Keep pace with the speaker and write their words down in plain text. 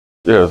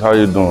Yes, how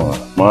you doing?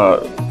 My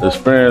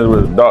experience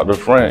with Dr.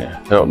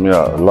 Frank helped me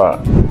out a lot.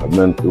 I've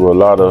been through a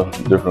lot of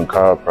different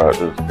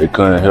chiropractors. They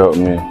couldn't help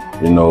me.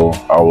 You know,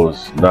 I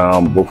was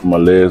down, both of my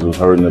legs was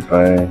hurting in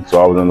pain.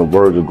 So I was on the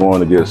verge of going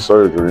to get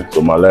surgery.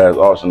 So my last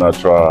option, I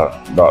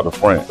tried Dr.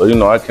 Frank. So, you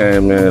know, I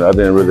came in, I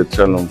didn't really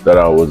tell him that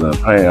I was in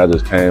pain. I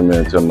just came in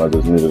and told him I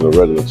just needed a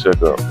regular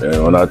checkup.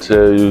 And when I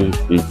tell you,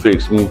 he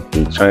fixed me,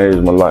 he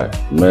changed my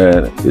life.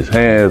 Man, his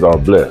hands are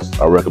blessed.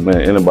 I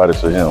recommend anybody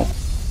to him.